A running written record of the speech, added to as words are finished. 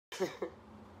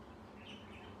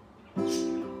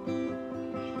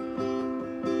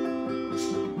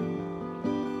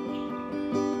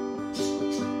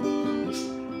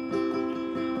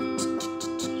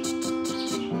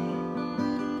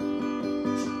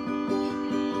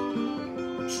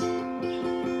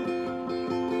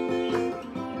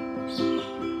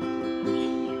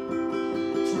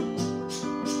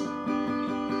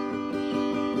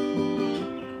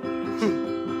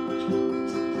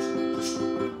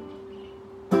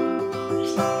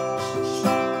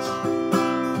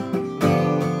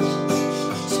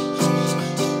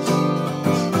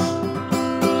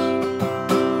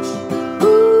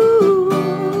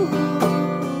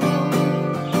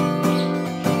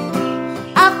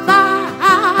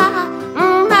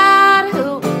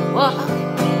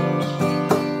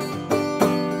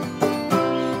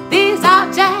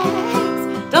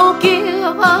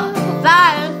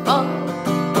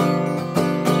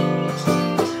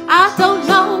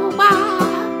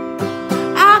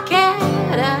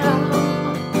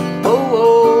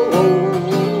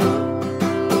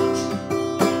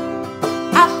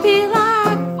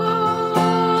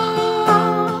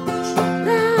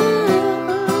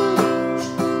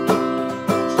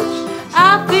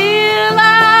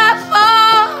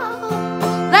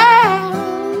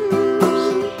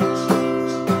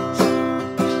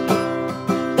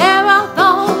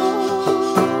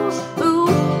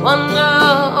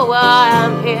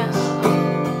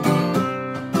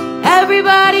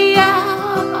Everybody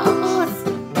else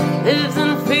lives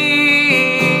in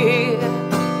fear.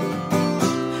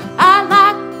 I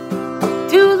like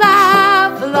to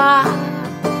laugh a lot.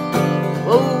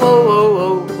 Whoa, whoa, whoa,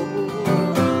 whoa.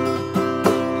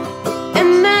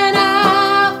 And then I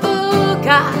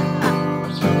forgot.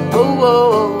 Whoa,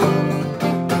 whoa.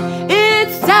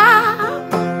 It's time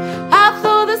I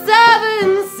saw the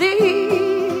 7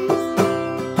 seas,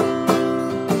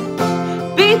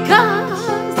 because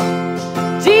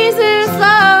Jesus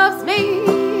loves me.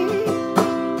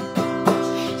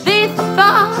 They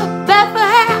thought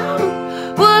Bethlehem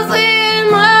was in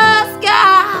the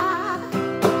sky,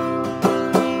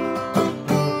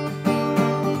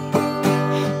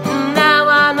 and now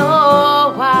I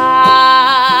know why.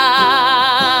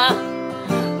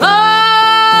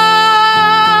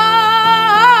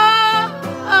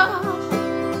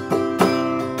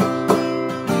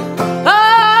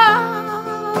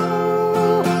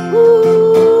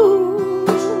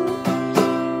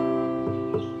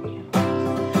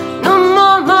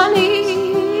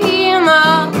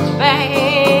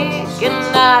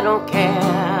 And I don't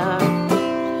care.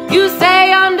 You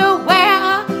say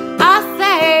underwear, I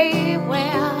say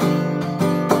well.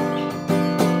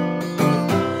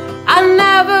 I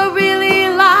never really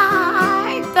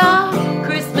liked the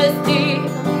Christmas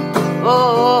deal.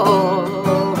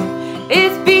 Oh,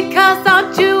 it's because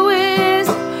I'm Jewish,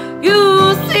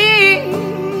 you see.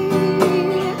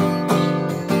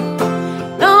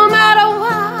 No matter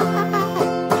what,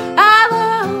 I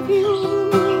love you.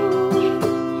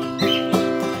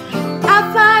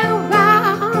 Fly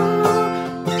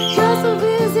around just to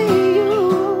visit you.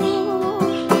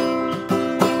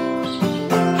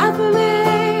 Happily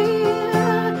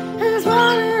is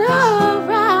running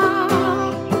around.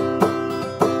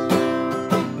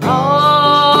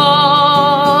 Oh,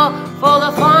 for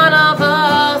the fun of the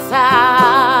sound.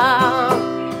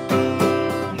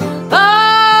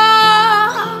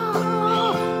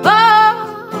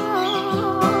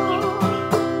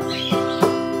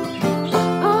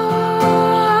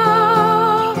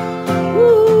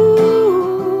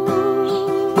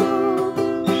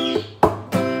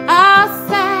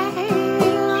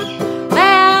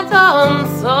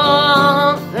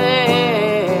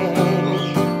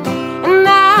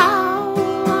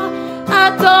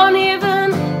 Don't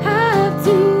even have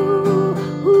to.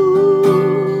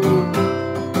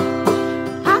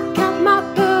 I got my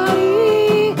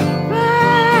buddy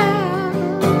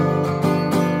friend,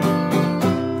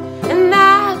 and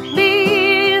that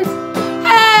means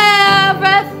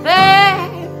everything.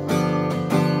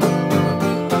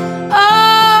 Oh,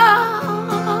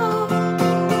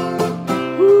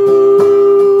 ooh,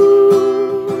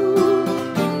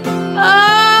 oh,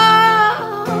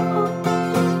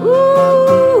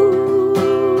 ooh.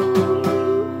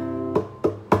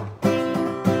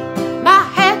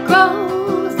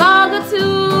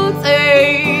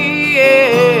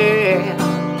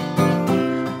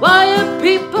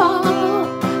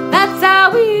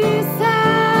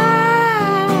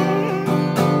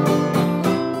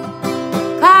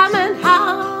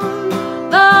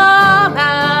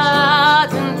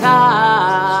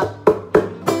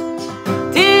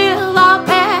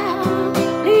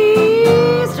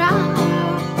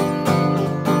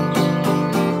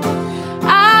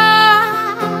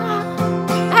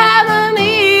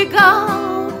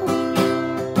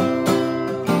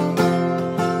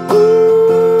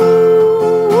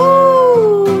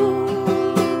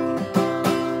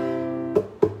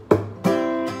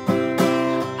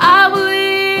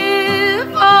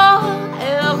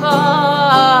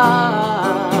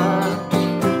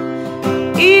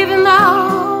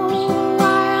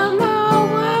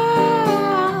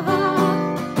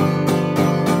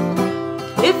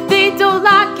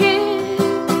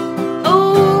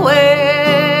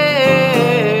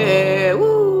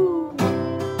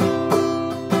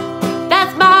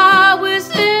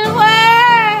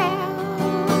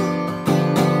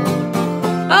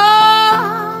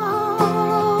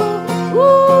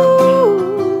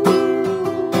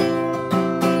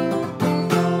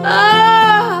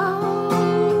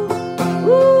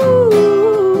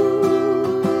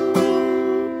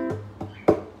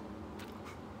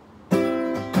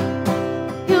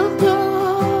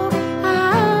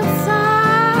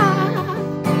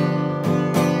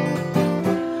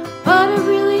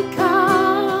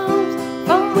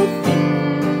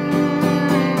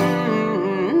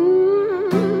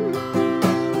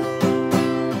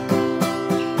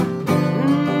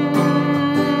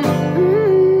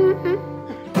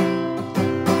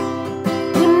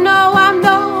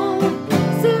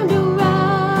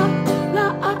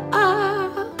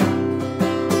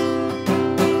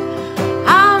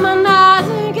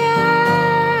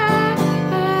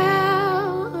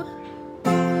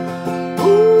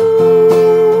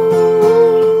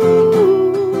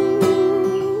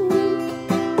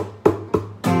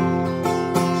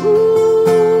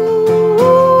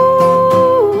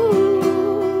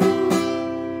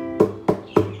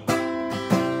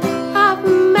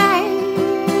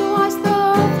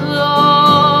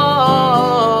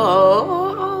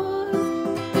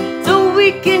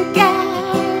 we can get